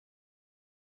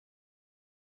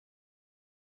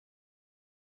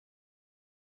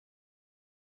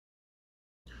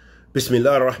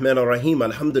Bismillah ar-Rahman ar-Rahim.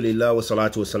 Alhamdulillah wa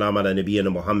salatu wa salam ala nabiyyina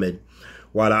Muhammad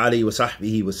wa ala alihi wa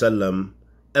sahbihi wa sallam.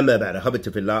 Amma ba'da.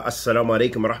 Habatu fillah. Assalamu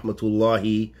alaikum wa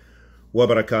rahmatullahi wa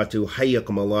barakatuh.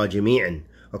 Hayyakum Allah jami'an.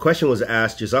 A question was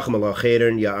asked, Jazakum Allah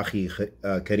khairan ya akhi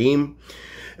Kareem.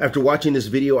 After watching this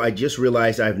video, I just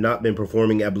realized I have not been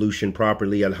performing ablution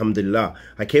properly. Alhamdulillah.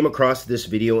 I came across this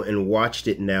video and watched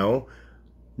it now.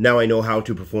 Now I know how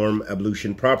to perform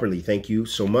ablution properly. Thank you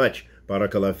so much.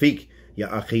 Barakallah feek. Ya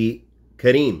akhi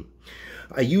Kareem.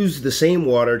 I use the same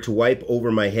water to wipe over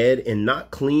my head and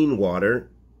not clean water.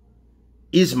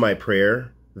 Is my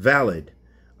prayer valid?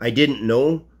 I didn't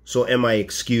know, so am I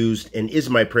excused? And is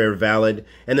my prayer valid?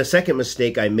 And the second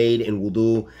mistake I made in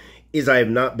wudu is I have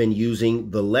not been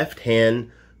using the left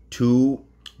hand to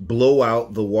blow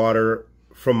out the water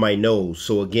from my nose.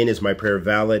 So again, is my prayer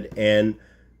valid? And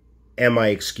am I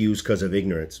excused because of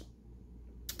ignorance?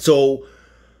 So,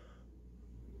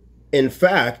 in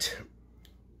fact,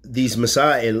 these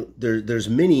masail, there's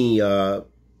many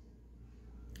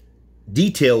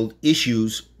detailed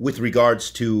issues with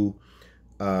regards to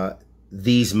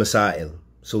these masail.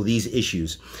 So these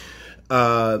issues.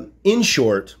 In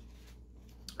short,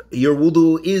 your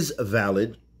wudu is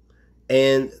valid,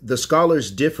 and the scholars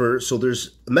differ. So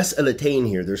there's mas'alatain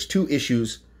here. There's two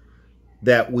issues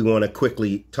that we want to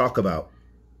quickly talk about.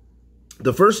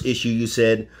 The first issue, you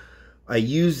said, I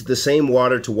used the same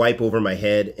water to wipe over my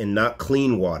head and not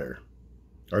clean water.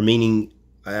 Or meaning,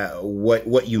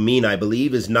 what you mean, I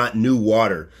believe, is not new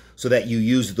water. So that you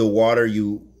use the water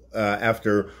you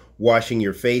after washing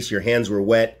your face, your hands were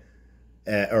wet,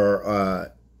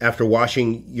 or after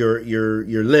washing your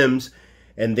limbs,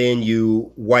 and then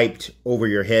you wiped over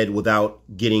your head without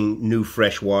getting new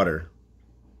fresh water.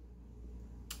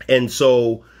 And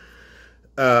so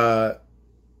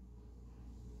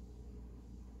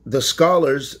the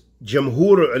scholars,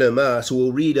 Jamhur ulama, so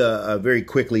we'll read very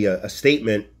quickly a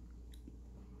statement,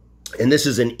 and this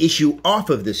is an issue off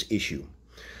of this issue.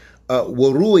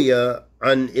 وَرُوِيَ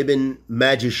عَنْ ابن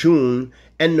ماجشون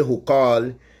أنه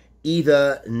قال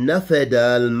إذا نفد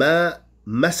الماء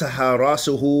مسح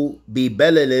راسه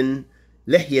ببلل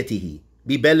لحيته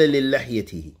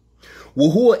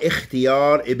وهو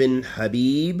اختيار ابن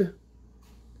حبيب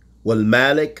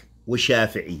والمالك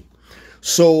والشافعي.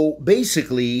 So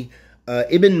basically,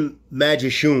 Ibn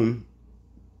Majishun,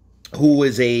 who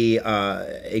is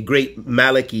a great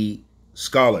Maliki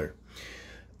scholar,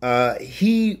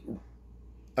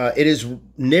 it is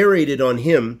narrated on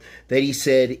him that he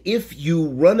said, if you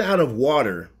run out of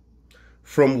water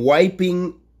from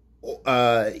wiping,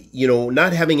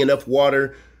 not having enough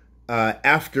water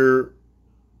after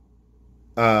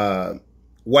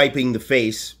wiping the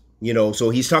face, so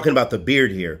he's talking about the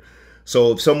beard here.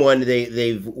 So if someone,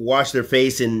 they've washed their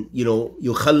face and,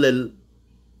 yukhallil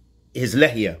his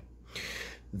lihya,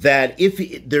 that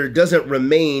if there doesn't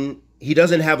remain, he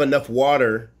doesn't have enough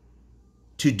water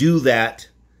to do that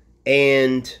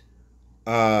and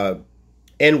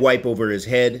wipe over his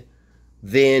head,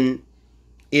 then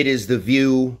it is the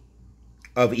view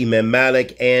of Imam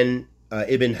Malik and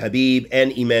Ibn Habib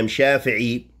and Imam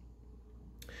Shafi'i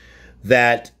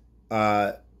that,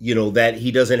 that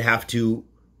he doesn't have to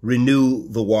renew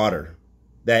the water,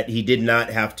 that he did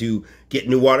not have to get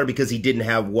new water because he didn't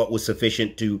have what was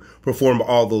sufficient to perform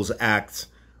all those acts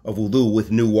of wudu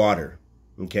with new water.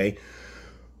 Okay.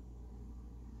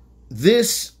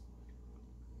 This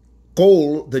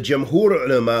qawl, the Jamhur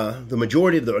ulama, the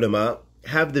majority of the ulama,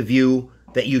 have the view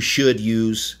that you should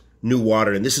use new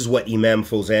water. And this is what Imam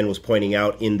Fawzan was pointing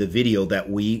out in the video that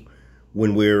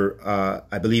when we're,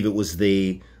 I believe it was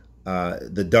the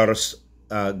dars,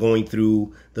 going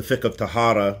through the fiqh of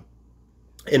tahara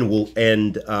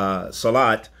and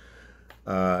salat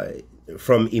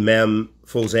from Imam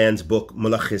Fawzan's book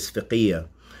Mulakhis Fiqhiyya.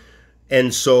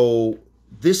 And so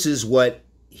this is what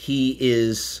he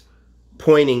is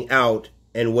pointing out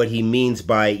and what he means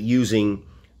by using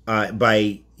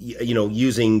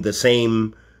using the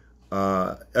same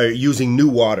or using new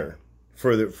water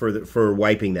for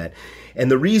wiping that.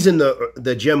 And the reason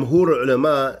the Jamhur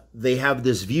ulama, they have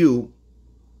this view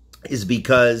is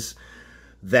because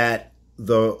that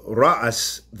the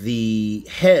ra'as, the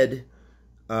head,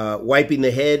 wiping the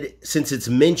head, since it's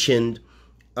mentioned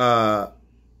in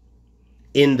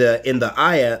the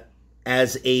ayah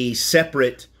as a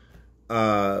separate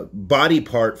body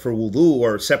part for wudu,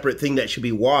 or a separate thing that should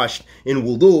be washed in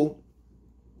wudu,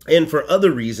 and for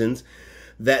other reasons,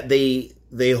 that they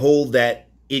hold that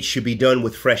it should be done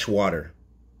with fresh water,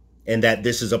 and that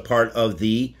this is a part of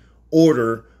the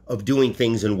order of doing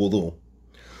things in wudu.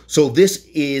 So this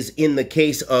is in the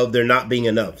case of there not being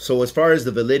enough. So as far as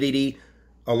the validity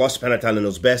Allah subhanahu wa ta'ala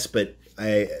knows best, but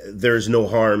there's no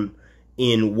harm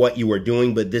in what you are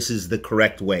doing, but this is the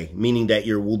correct way, meaning that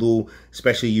your wudu,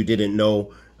 especially you didn't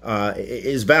know,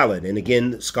 is valid. And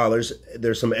again, scholars,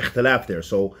 there's some ikhtilaf there,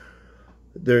 so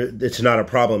it's not a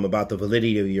problem about the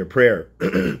validity of your prayer.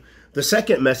 The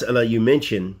second mas'ala you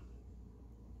mentioned,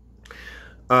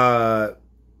 about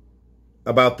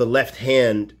the left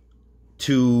hand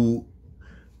to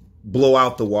blow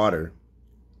out the water,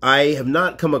 I have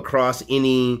not come across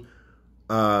any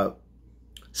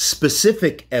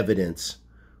specific evidence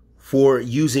for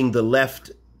using the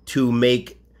left to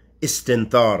make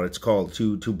istinthar, it's called,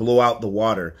 to blow out the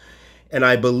water. And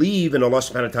I believe, and Allah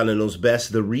subhanahu wa ta'ala knows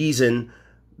best, the reason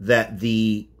that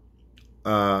the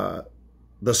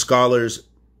scholars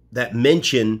that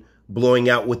mention blowing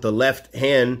out with the left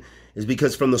hand is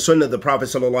because from the sunnah of the Prophet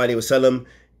sallallahu alaihi wasallam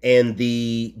and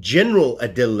the general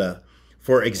adillah,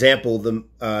 for example,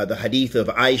 the hadith of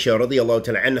Aisha radiyallahu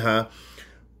ta'ala anha,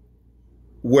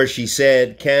 where she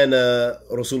said, "Kana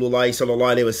Rasulullah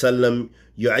sallallahu alaihi wasallam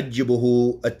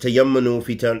yu'ajjibuhu at-tayammunu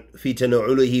fi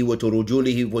tana'ulihi wa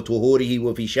turujulihi wa tuhurihi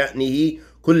wa fi sha'nihi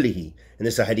kullihi." And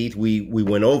this is a hadith we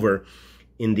went over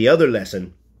in the other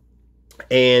lesson,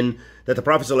 and that the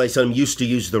Prophet sallallahu alaihi wasallam used to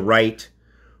use the right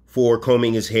for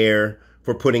combing his hair,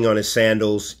 for putting on his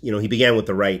sandals. You know, he began with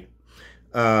the right,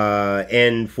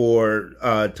 and for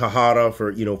tahara,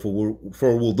 for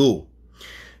wudu,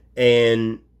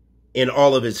 and in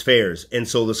all of his affairs. And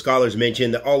so the scholars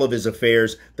mentioned that all of his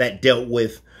affairs that dealt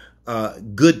with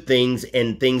good things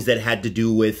and things that had to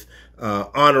do with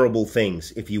honorable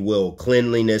things, if you will,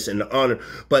 cleanliness and honor,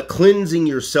 but cleansing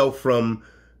yourself from,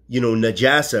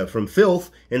 najasa, from filth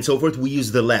and so forth, we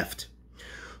use the left.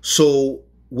 So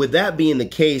with that being the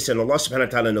case, and Allah subhanahu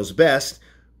wa ta'ala knows best,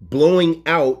 blowing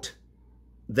out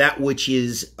that which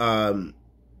is, blowing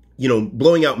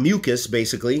out mucus,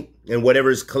 basically, and whatever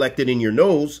is collected in your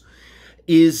nose,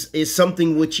 is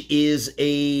something which is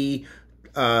a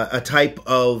type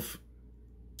of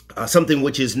something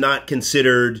which is not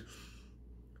considered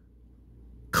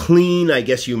clean, I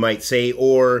guess you might say,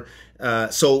 or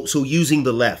so using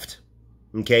the left,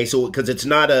 okay, so because it's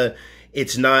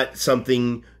not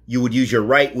something you would use your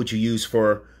right, which you use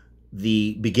for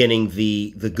the beginning,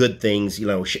 the good things,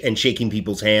 and shaking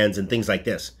people's hands and things like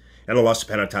this, and Allah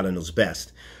subhanahu wa ta'ala knows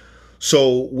best.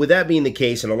 So with that being the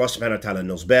case, and Allah subhanahu wa ta'ala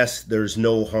knows best, there's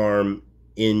no harm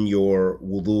in your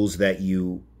wudus that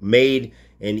you made,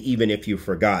 and even if you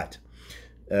forgot.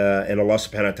 And Allah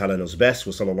subhanahu wa ta'ala knows best.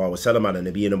 Wa sallallahu wa sallam ala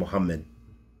nabiyyina Muhammad.